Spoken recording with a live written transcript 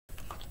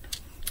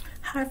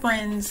Hi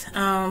friends,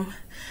 I'm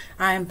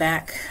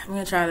back. I'm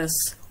gonna try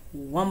this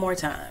one more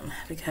time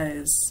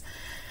because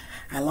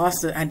I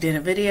lost it. I did a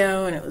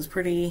video and it was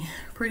pretty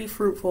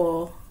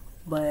fruitful,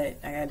 but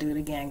I gotta do it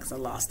again because I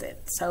lost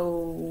it.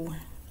 So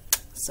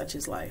such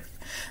is life.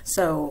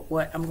 So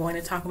what I'm going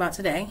to talk about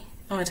today,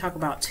 I'm going to talk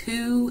about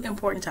two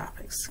important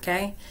topics.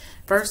 Okay,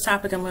 first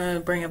topic I'm going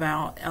to bring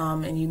about,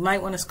 and you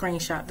might want to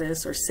screenshot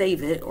this or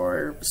save it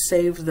or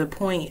save the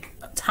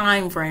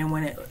time frame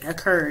when it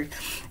occurred,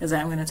 is that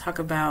I'm going to talk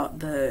about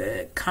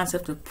the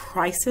concept of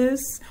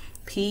prices.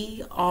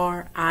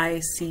 P-R-I-C-E-S.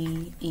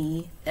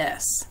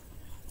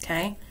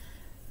 Okay,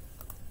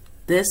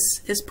 this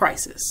is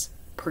prices.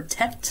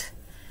 Protect.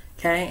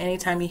 Okay,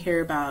 anytime you hear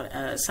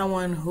about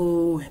someone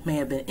who may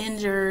have been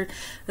injured,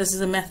 this is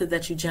a method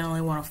that you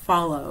generally want to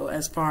follow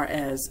as far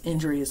as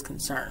injury is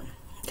concerned.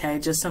 Okay,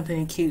 just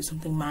something acute,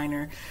 something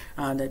minor.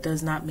 That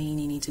does not mean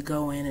you need to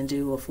go in and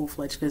do a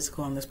full-fledged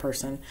physical on this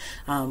person,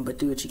 but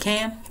do what you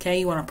can. Okay,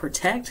 you want to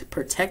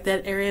protect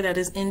that area that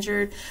is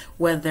injured,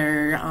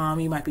 whether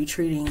you might be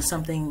treating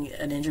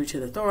an injury to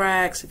the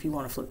thorax, if you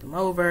want to flip them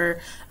over,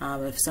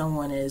 if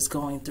someone is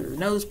going through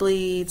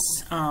nosebleeds,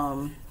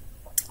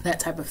 that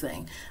type of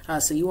thing.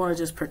 So you want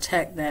to just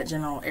protect that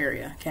general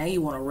area. Okay,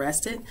 you want to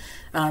rest it.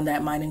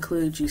 That might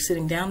include you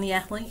sitting down the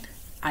athlete,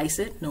 ice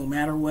it no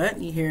matter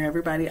what. You hear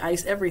everybody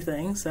ice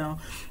everything, so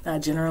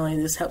generally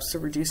this helps to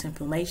reduce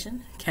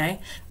inflammation. Okay,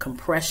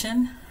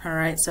 compression. All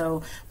right,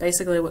 so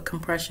basically what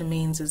compression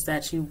means is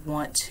that you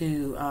want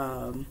to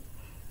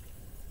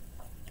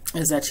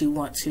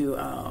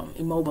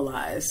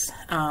immobilize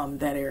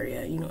that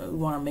area. You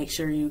want to make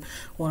sure you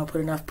want to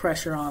put enough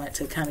pressure on it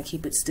to kind of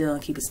keep it still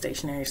and keep it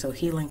stationary so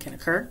healing can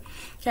occur.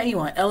 Okay, you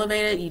want to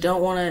elevate it. You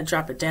don't want to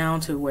drop it down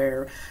to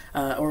where,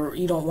 or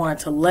you don't want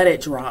it to let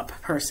it drop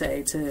per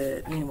se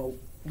to,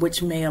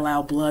 which may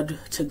allow blood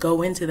to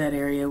go into that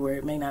area where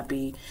it may not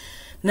be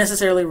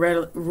necessarily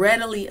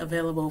readily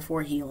available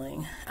for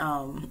healing.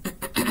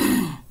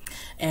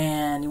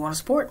 And you want to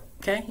support.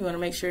 Okay, you want to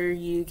make sure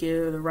you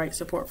give the right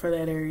support for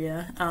that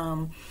area,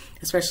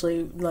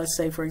 especially, let's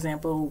say, for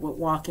example, with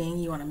walking,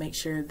 you want to make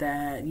sure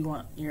that you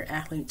want your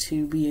athlete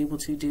to be able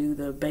to do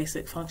the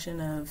basic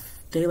function of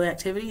daily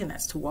activity, and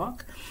that's to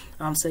walk.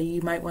 So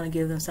you might want to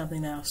give them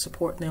something that will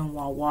support them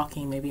while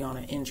walking, maybe on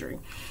an injury.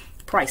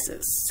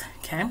 Prices.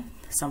 Okay,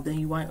 something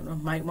you might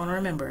want to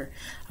remember.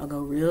 I'll go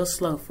real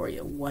slow for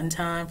you. One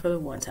time for the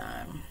one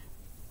time.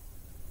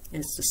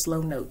 It's the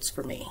slow notes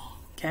for me.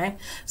 Okay,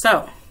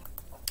 so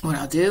what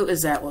I'll do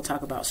is that we'll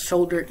talk about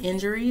shoulder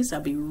injuries.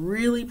 I'll be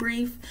really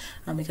brief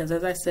because,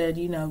 as I said,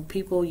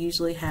 people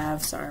usually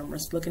have, sorry, I'm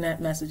just looking at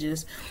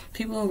messages.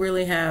 People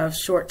really have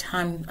short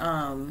time,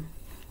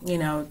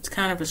 it's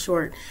kind of a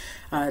short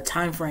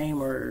time frame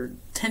or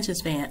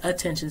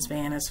attention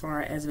span as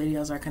far as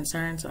videos are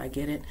concerned. So I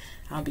get it.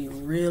 I'll be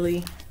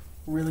really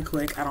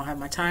quick. I don't have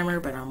my timer,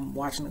 but I'm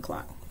watching the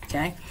clock.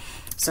 Okay,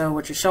 so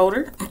with your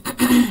shoulder.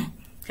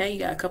 Okay, you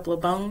got a couple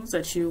of bones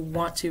that you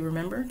want to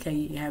remember. Okay,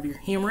 you have your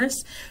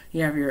humerus,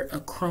 you have your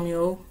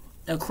acromion,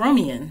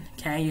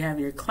 okay, you have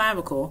your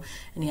clavicle,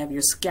 and you have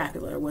your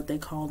scapula, what they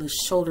call the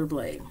shoulder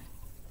blade.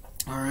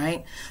 All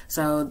right,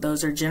 so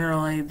those are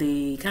generally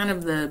the kind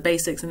of the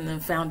basics and the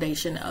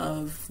foundation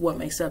of what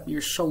makes up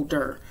your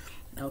shoulder.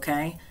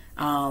 Okay,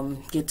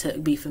 get to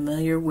be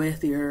familiar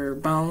with your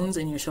bones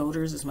and your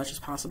shoulders as much as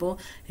possible.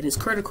 It is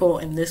critical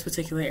in this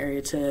particular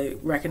area to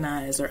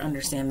recognize or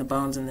understand the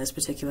bones in this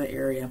particular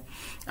area,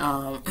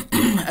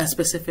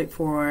 specific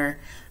for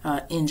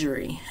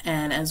injury,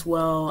 and as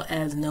well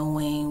as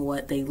knowing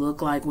what they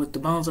look like, what the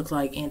bones look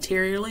like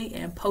anteriorly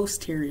and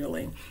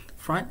posteriorly,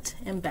 front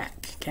and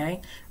back.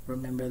 Okay,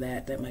 remember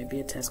that might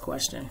be a test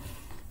question.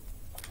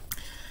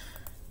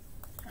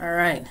 All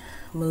right,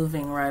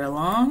 moving right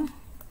along.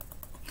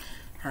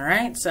 All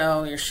right,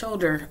 so your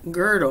shoulder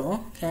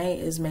girdle, okay,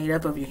 is made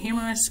up of your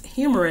humerus,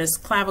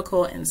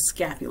 clavicle, and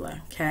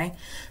scapula. Okay,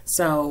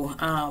 so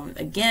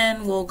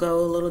again, we'll go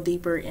a little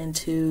deeper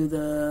into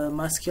the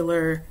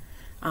muscular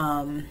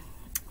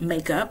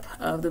makeup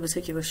of the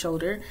particular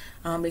shoulder,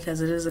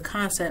 because it is a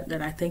concept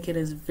that I think it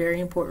is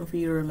very important for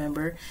you to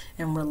remember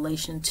in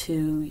relation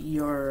to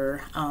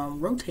your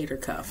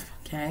rotator cuff.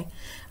 Okay,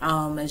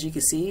 as you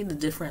can see, the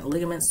different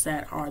ligaments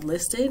that are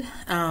listed.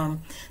 Now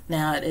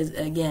it is,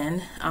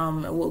 again,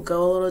 we'll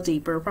go a little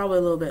deeper, probably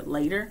a little bit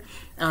later,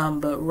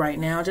 but right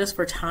now, just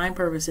for time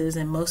purposes,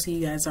 and most of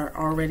you guys are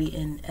already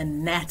in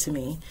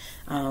anatomy,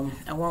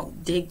 I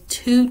won't dig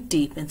too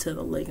deep into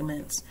the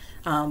ligaments,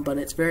 but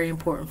it's very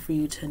important for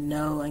you to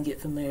know and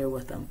get familiar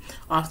with them.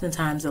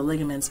 Oftentimes the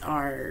ligaments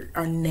are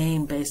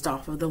named based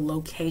off of the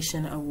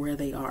location of where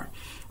they are,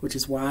 which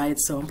is why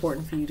it's so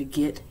important for you to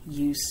get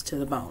used to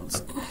the bones.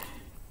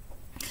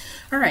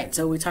 All right,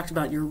 so we talked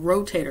about your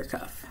rotator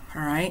cuff.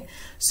 All right,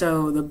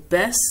 so the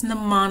best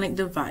mnemonic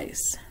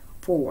device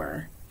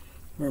for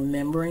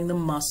remembering the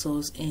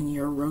muscles in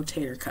your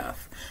rotator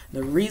cuff.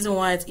 The reason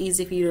why it's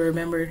easy for you to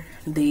remember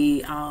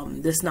the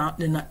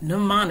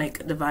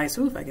mnemonic device,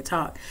 if I could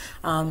talk,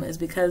 is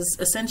because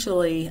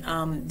essentially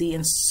the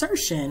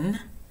insertion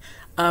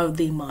of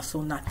the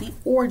muscle, not the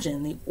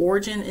origin. The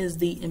origin is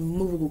the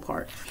immovable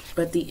part,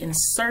 but the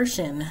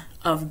insertion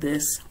of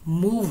this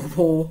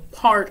movable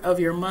part of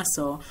your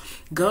muscle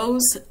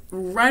goes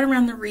right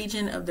around the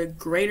region of the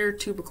greater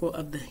tubercle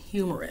of the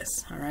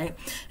humerus, all right?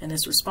 And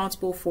it's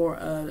responsible for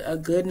a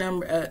good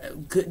number,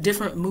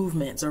 different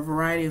movements, or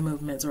variety of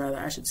movements, rather,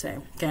 I should say,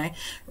 okay?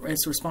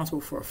 It's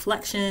responsible for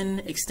flexion,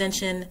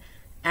 extension,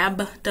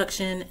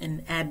 abduction,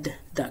 and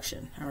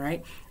adduction, all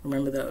right?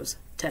 Remember those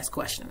test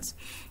questions.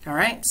 All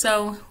right,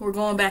 so we're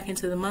going back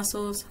into the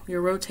muscles.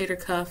 Your rotator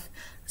cuff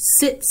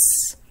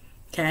sits,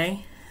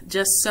 okay?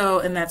 Just so,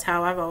 and that's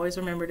how I've always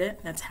remembered it.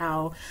 That's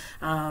how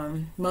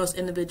most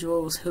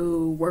individuals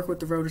who work with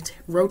the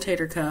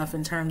rotator cuff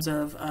in terms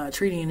of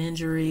treating an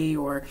injury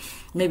or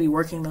maybe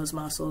working those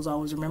muscles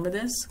always remember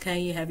this, okay?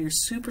 You have your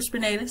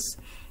supraspinatus,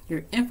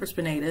 your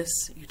infraspinatus,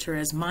 your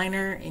teres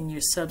minor, and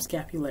your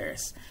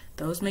subscapularis.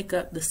 Those make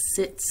up the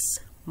sits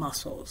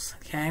muscles,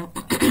 okay,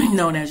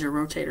 known as your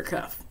rotator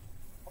cuff.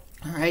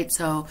 All right,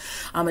 so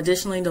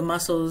additionally, the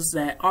muscles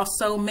that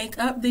also make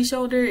up the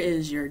shoulder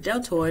is your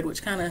deltoid,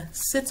 which kind of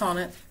sits on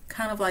it,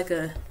 kind of like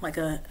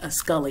a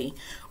scully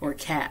or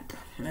cap.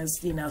 As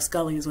you know,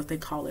 scully is what they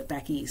call it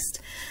back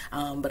east,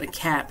 but a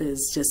cap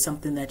is just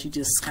something that you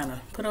just kind of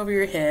put over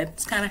your head.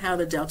 It's kind of how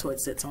the deltoid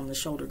sits on the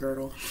shoulder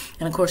girdle.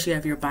 And of course, you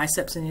have your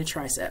biceps and your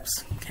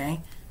triceps,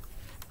 okay?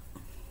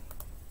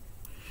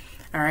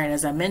 All right,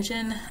 as I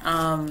mentioned,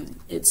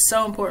 it's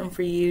so important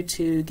for you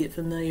to get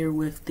familiar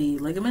with the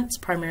ligaments,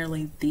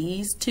 primarily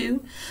these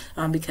two,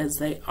 because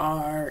they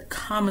are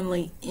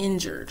commonly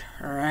injured,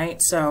 all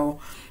right? So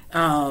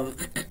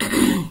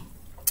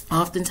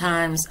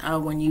oftentimes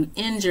when you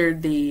injure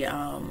the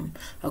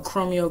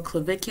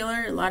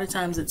acromioclavicular, a lot of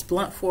times it's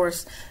blunt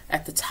force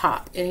at the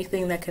top.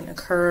 Anything that can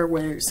occur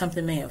where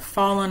something may have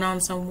fallen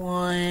on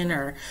someone,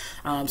 or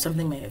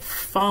something may have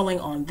fallen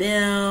on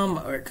them,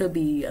 or it could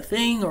be a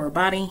thing or a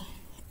body.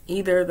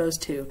 Either of those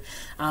two.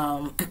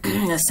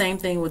 The same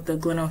thing with the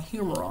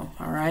glenohumeral,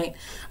 all right?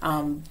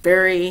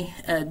 Very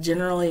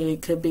generally,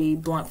 it could be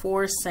blunt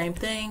force, same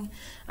thing.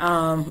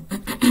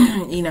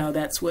 You know,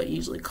 that's what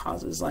usually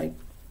causes like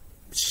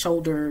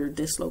shoulder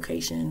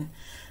dislocation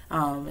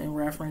in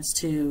reference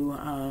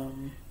to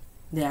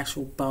the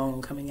actual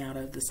bone coming out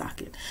of the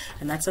socket.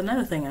 And that's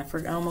another thing I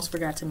almost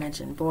forgot to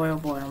mention. Boy, oh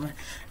boy, I'm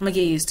gonna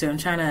get used to it. I'm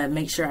trying to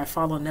make sure I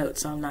follow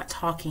notes so I'm not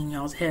talking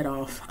y'all's head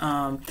off.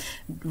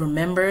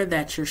 Remember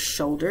that your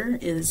shoulder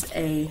is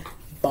a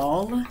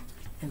ball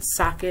and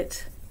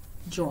socket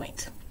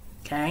joint,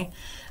 okay?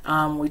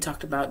 We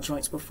talked about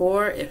joints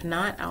before. If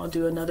not, I'll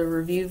do another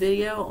review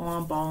video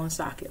on ball and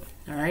socket.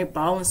 All right,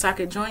 ball and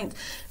socket joint,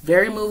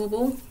 very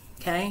movable.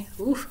 Okay,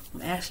 oof,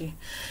 I'm ashy.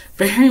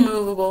 Very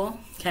movable,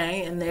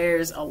 okay, and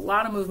there's a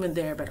lot of movement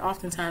there, but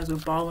oftentimes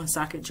with ball and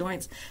socket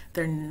joints,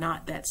 they're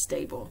not that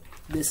stable.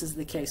 This is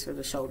the case for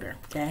the shoulder,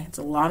 okay? It's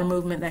a lot of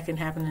movement that can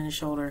happen in the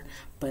shoulder,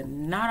 but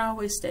not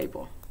always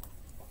stable.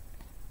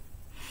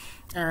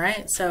 All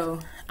right, so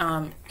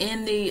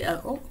in the,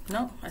 oh,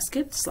 no, I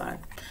skipped a slide.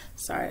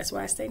 Sorry, that's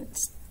why I stayed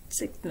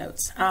 6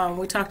 notes.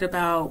 We talked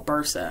about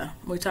bursa.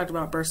 We talked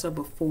about bursa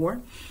before.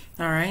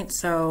 All right,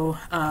 so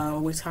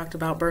we talked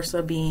about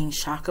bursa being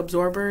shock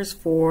absorbers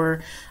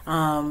for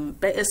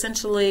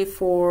essentially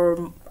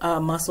for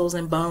muscles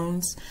and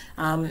bones,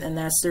 and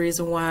that's the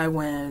reason why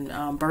when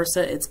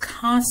bursa it's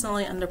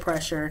constantly under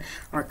pressure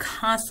or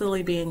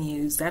constantly being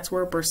used, that's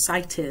where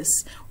bursitis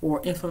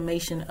or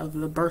inflammation of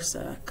the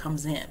bursa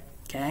comes in.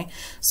 Okay,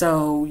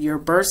 so your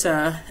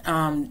bursa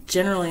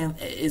generally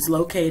is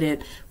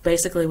located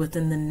basically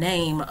within the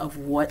name of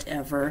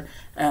whatever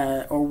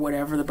or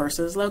whatever the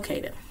bursa is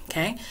located.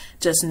 Okay,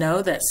 just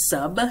know that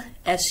sub,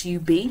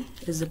 S-U-B,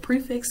 is a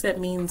prefix that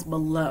means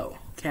below.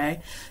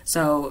 Okay,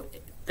 so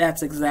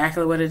that's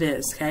exactly what it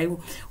is. Okay,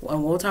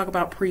 and we'll talk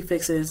about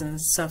prefixes and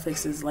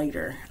suffixes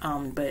later,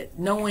 but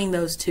knowing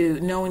those two,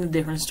 knowing the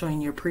difference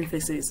between your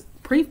prefixes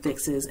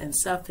and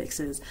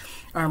suffixes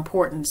are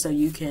important so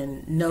you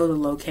can know the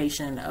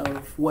location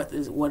of what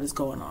is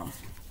going on.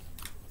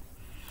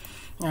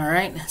 All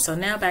right, so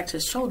now back to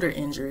shoulder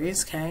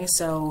injuries. Okay,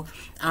 so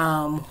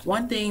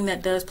one thing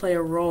that does play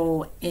a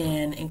role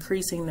in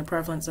increasing the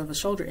prevalence of a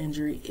shoulder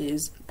injury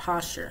is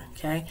posture.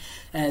 Okay,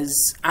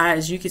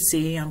 as you can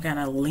see, I'm kind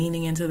of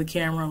leaning into the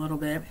camera a little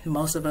bit.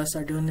 Most of us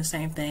are doing the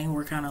same thing.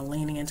 We're kind of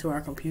leaning into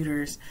our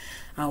computers.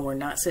 We're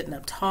not sitting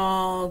up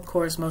tall. Of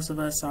course, most of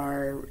us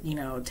are, you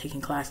know,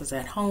 taking classes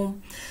at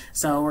home.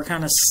 So we're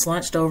kind of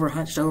hunched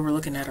over,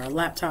 looking at our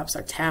laptops,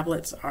 our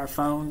tablets, our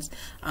phones.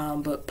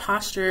 But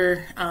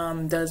posture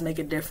does make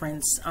a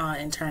difference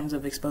in terms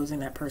of exposing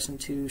that person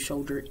to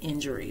shoulder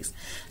injuries.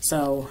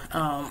 So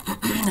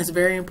it's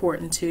very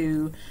important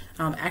to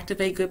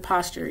activate good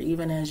posture,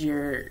 even as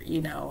you're,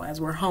 you know,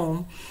 as we're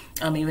home.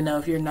 Even though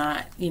if you're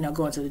not, you know,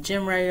 going to the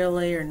gym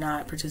regularly or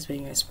not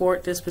participating in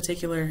sport this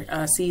particular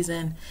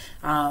season,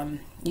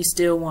 you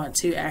still want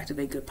to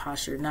activate good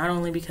posture, not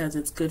only because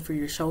it's good for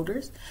your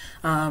shoulders,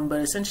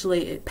 but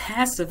essentially it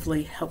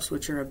passively helps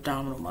with your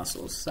abdominal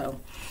muscles. So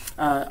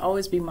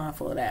always be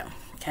mindful of that.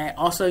 Okay.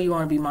 Also, you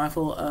want to be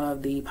mindful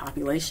of the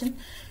population.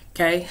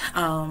 Okay.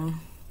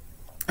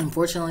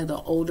 Unfortunately,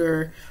 the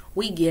older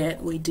we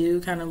get, we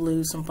do kind of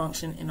lose some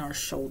function in our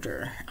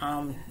shoulder,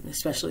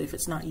 especially if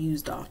it's not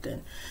used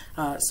often.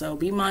 So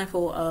be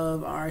mindful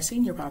of our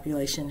senior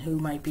population who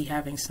might be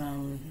having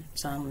some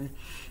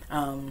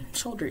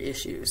shoulder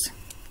issues.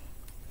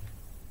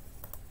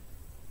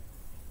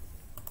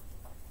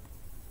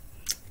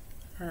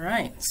 All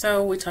right,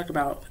 so we talked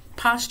about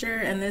posture,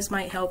 and this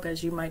might help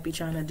as you might be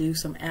trying to do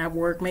some ab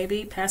work,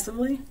 maybe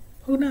passively.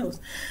 Who knows?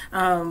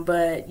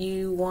 But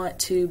you want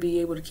to be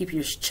able to keep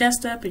your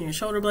chest up and your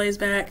shoulder blades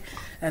back,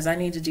 as I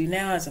need to do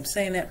now, as I'm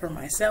saying that for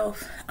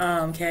myself.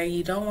 Okay,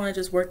 you don't want to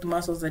just work the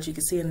muscles that you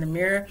can see in the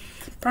mirror.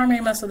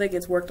 Primary muscle that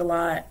gets worked a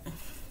lot,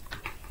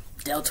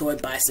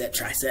 deltoid, bicep,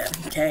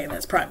 tricep. Okay,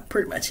 that's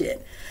pretty much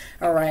it.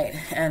 All right,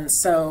 and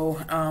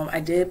so I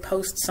did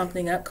post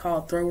something up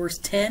called Throwers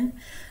 10.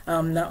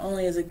 Not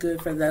only is it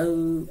good for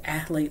those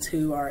athletes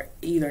who are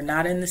either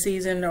not in the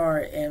season or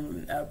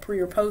in pre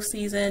or post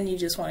season, you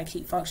just want to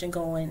keep function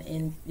going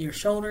in your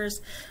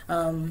shoulders.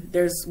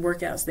 There's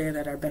workouts there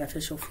that are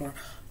beneficial for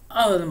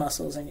all of the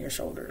muscles in your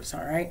shoulders.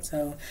 All right,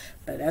 so,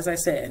 but as I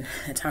said,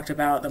 I talked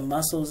about the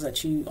muscles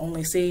that you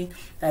only see.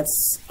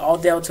 That's all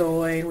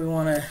deltoid. We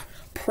want to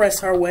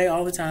press our way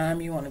all the time.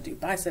 You want to do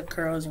bicep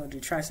curls, you want to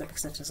do tricep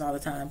extensions all the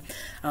time.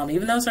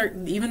 Even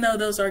though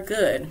those are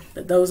good,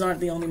 but those aren't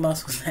the only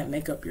muscles that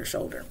make up your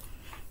shoulder.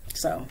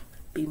 So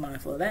be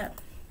mindful of that.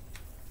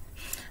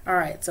 All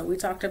right, so we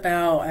talked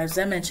about, as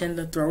I mentioned,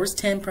 the Throwers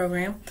 10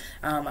 program.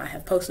 I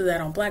have posted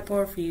that on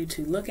Blackboard for you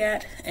to look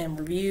at and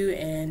review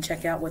and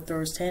check out what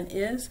Throwers 10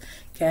 is.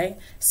 Okay,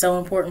 so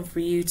important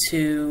for you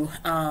to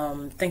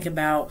think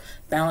about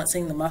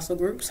balancing the muscle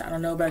groups. I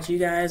don't know about you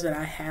guys, but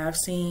I have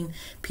seen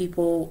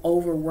people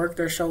overwork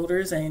their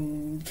shoulders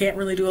and can't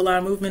really do a lot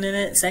of movement in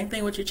it. Same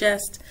thing with your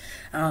chest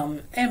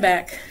and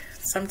back.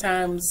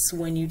 Sometimes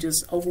when you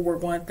just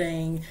overwork one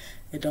thing,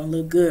 it don't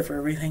look good for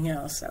everything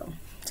else. So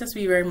just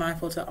be very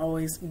mindful to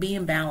always be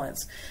in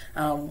balance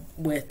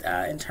with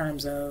in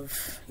terms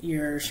of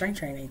your strength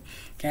training.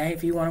 Okay,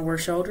 if you want to work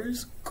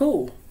shoulders,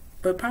 cool,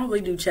 but probably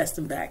do chest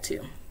and back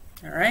too.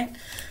 All right.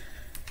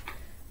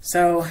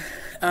 So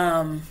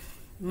in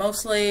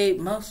most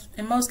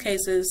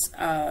cases,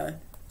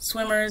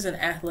 swimmers and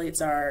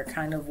athletes are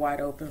kind of wide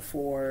open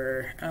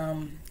for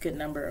good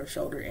number of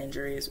shoulder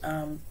injuries,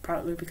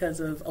 probably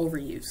because of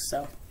overuse.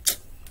 So.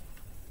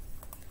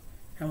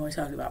 And we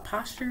talked about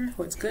posture,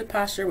 what's good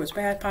posture, what's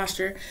bad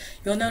posture.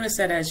 You'll notice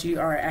that as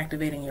you are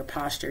activating your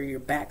posture, your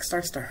back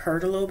starts to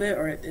hurt a little bit,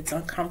 or it's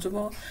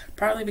uncomfortable,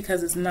 partly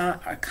because it's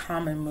not a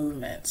common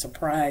movement,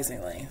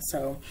 surprisingly.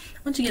 So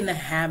once you get in the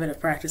habit of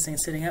practicing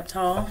sitting up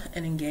tall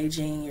and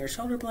engaging your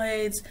shoulder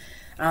blades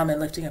and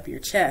lifting up your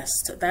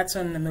chest, that's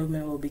when the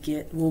movement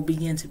will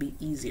begin to be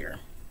easier.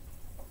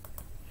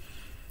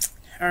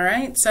 All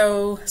right,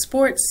 so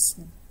sports.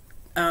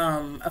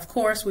 Of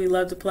course, we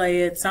love to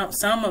play it.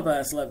 Some of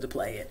us love to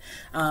play it.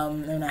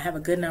 And I have a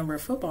good number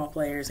of football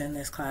players in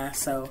this class.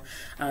 So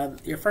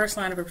your first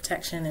line of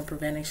protection in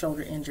preventing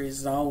shoulder injuries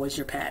is always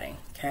your padding.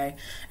 Okay,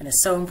 and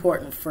it's so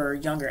important for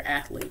younger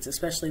athletes,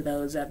 especially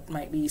those that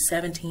might be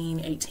 17,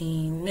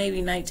 18,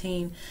 maybe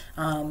 19.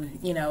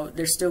 You know,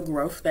 there's still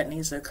growth that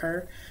needs to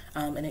occur.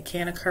 And it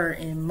can occur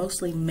in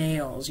mostly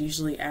males,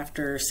 usually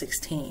after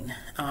 16.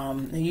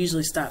 It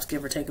usually stops,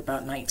 give or take,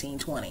 about 19,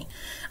 20.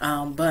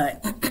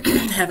 But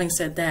having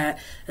said that,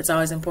 it's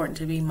always important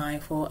to be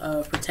mindful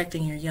of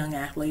protecting your young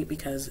athlete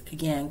because,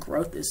 again,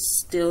 growth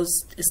is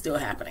still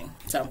happening.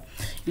 So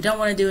you don't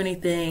want to do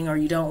anything, or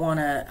you don't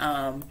want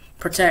to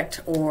protect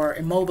or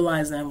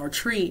immobilize them or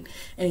treat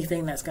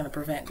anything that's going to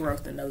prevent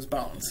growth in those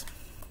bones.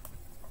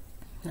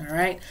 All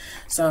right,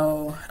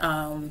 so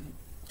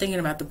thinking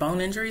about the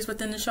bone injuries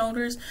within the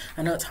shoulders,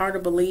 I know it's hard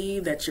to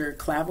believe that your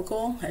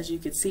clavicle, as you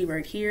can see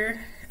right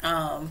here,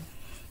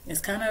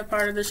 is kind of a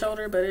part of the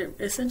shoulder, but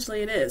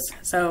essentially it is.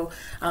 So,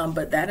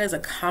 but that is a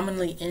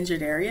commonly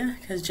injured area,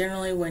 because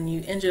generally when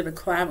you injure the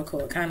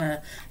clavicle, it kind of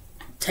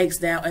takes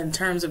down, in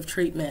terms of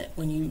treatment,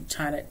 when you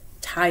try to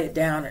tie it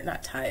down, or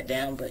not tie it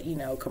down, but you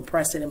know,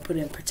 compress it and put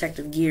it in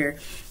protective gear.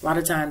 A lot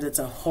of times it's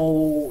a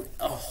whole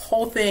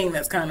thing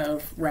that's kind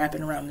of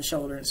wrapping around the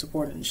shoulder and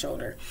supporting the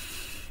shoulder.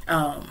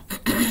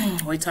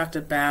 We talked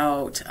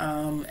about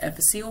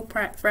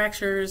epiphyseal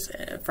fractures,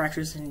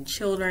 fractures in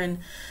children,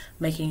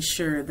 making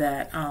sure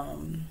that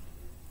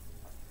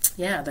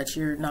that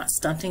you're not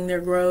stunting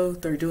their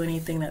growth or doing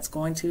anything that's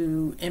going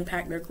to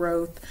impact their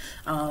growth.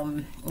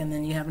 And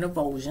then you have an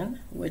avulsion,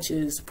 which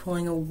is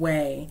pulling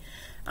away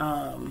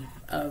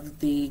of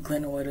the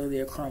glenoid or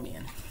the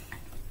acromion.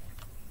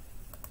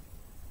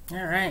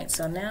 All right,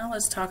 so now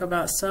let's talk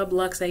about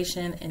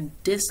subluxation and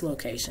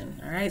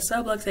dislocation. All right,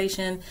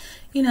 subluxation,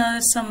 you know,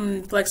 there's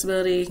some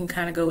flexibility. You can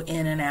kind of go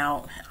in and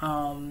out.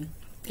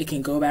 It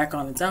can go back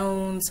on its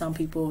own. Some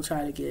people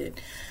try to get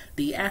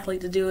the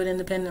athlete to do it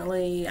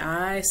independently.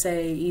 I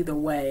say either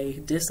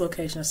way,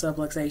 dislocation or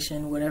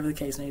subluxation, whatever the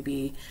case may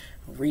be,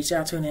 reach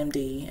out to an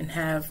MD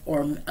and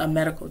or a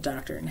medical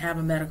doctor, and have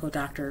a medical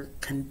doctor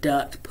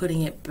conduct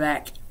putting it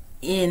back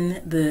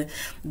in the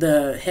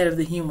head of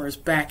the humerus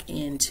back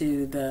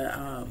into the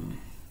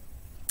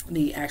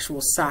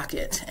actual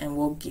socket, and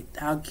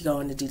I'll go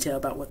into detail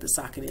about what the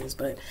socket is.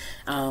 But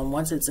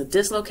once it's a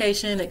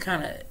dislocation, it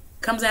kind of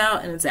comes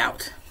out and it's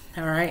out.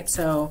 All right,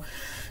 so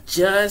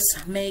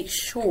just make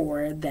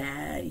sure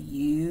that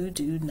you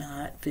do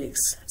not fix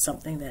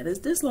something that is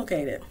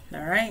dislocated.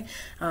 All right,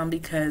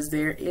 because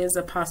there is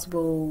a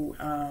possibility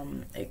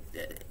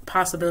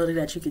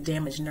that you could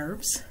damage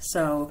nerves.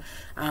 So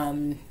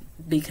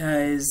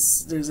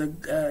because there's a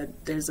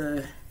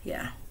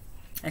yeah,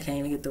 I can't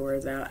even get the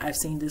words out. I've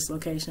seen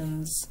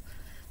dislocations.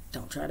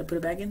 Don't try to put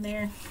it back in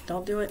there.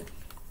 Don't do it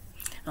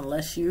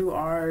unless you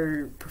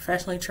are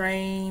professionally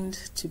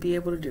trained to be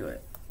able to do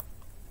it.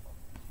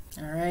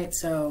 All right,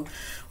 so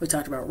we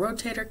talked about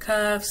rotator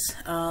cuffs,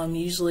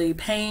 usually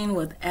pain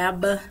with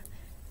abduction.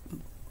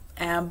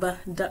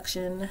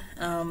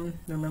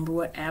 Remember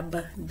what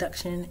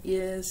abduction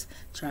is?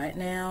 Try it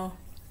now.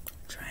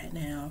 Try it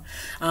now.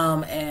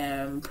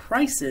 And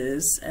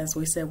prices, as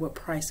we said, what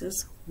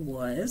prices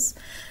was.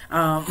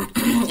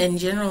 And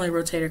generally,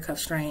 rotator cuff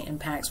strain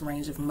impacts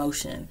range of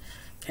motion.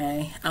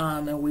 Okay,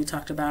 and we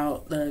talked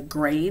about the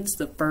grades,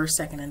 the first,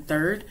 second, and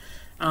third.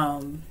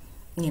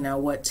 You know,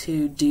 what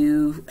to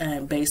do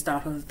based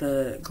off of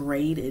the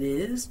grade it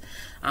is.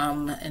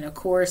 And of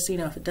course, you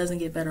know, if it doesn't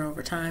get better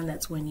over time,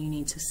 that's when you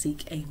need to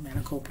seek a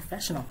medical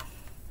professional.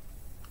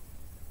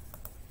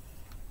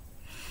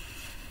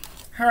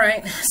 All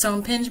right, so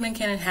impingement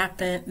can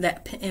happen.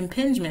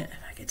 Impingement, if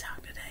I could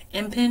talk today,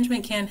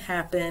 impingement can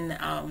happen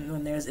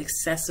when there's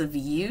excessive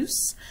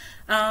use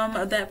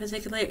of that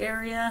particular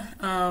area,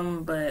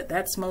 but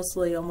that's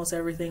mostly almost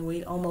everything.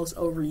 We almost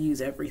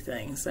overuse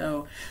everything.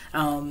 So,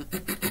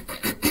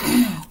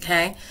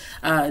 okay,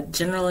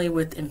 generally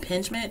with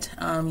impingement,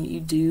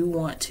 you do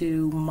want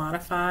to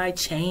modify,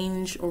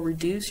 change, or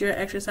reduce your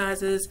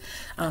exercises,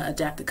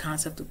 adapt the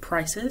concept of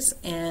prices,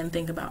 and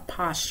think about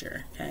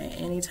posture. Okay,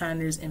 anytime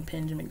there's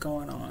impingement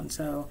going on.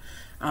 So,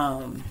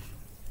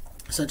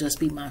 so just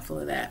be mindful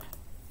of that.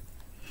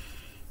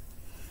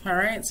 All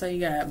right, so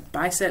you got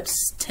biceps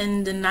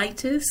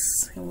tendonitis.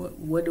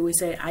 What do we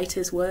say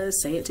itis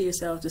was? Say it to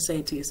yourself. Just say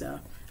it to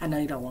yourself. I know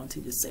you don't want to.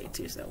 Just say it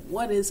to yourself.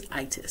 What is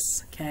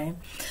itis? Okay.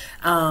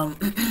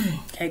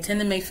 Okay,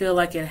 tendon may feel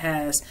like it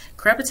has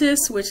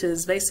crepitus, which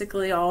is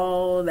basically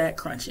all that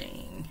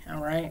crunching.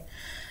 All right.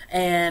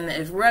 And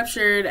if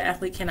ruptured, the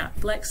athlete cannot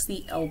flex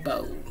the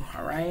elbow.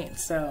 All right.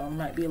 So it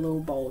might be a little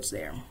bulge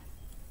there.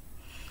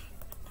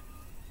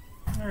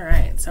 All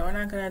right, so we're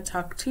not going to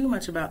talk too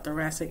much about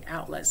thoracic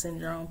outlet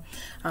syndrome,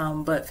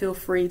 but feel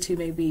free to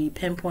maybe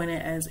pinpoint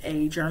it as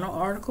a journal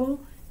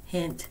article.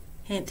 Hint,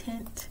 hint,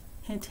 hint,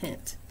 hint,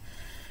 hint.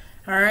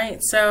 All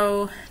right,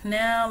 so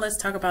now let's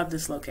talk about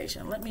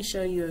dislocation. Let me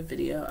show you a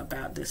video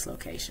about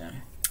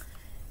dislocation,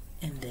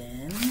 and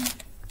then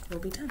we'll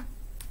be done.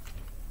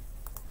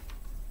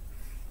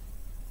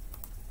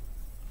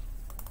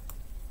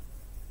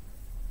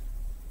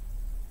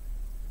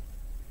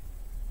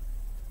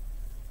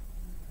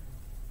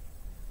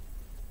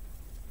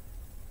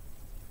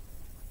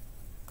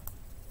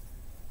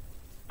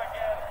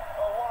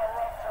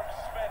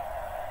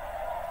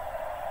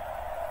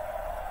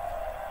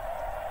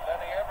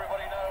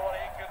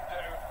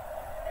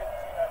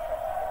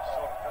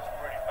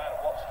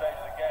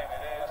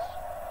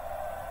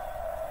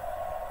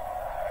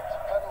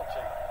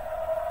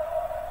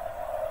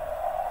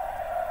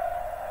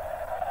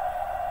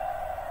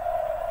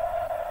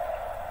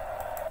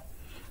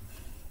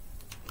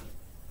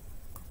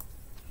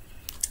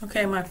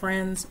 Okay, my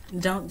friends,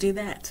 don't do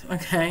that,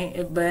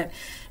 okay? But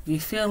if you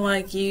feel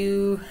like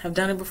you have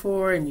done it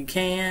before and you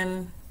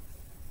can,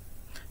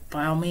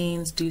 by all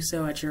means, do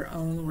so at your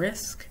own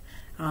risk.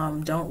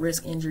 Don't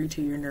risk injury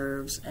to your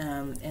nerves,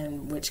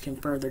 and which can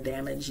further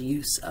damage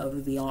use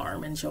of the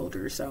arm and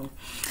shoulder. So,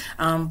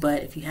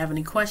 but if you have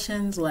any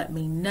questions, let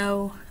me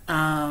know,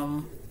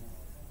 and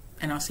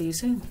I'll see you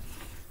soon.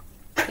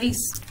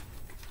 Peace.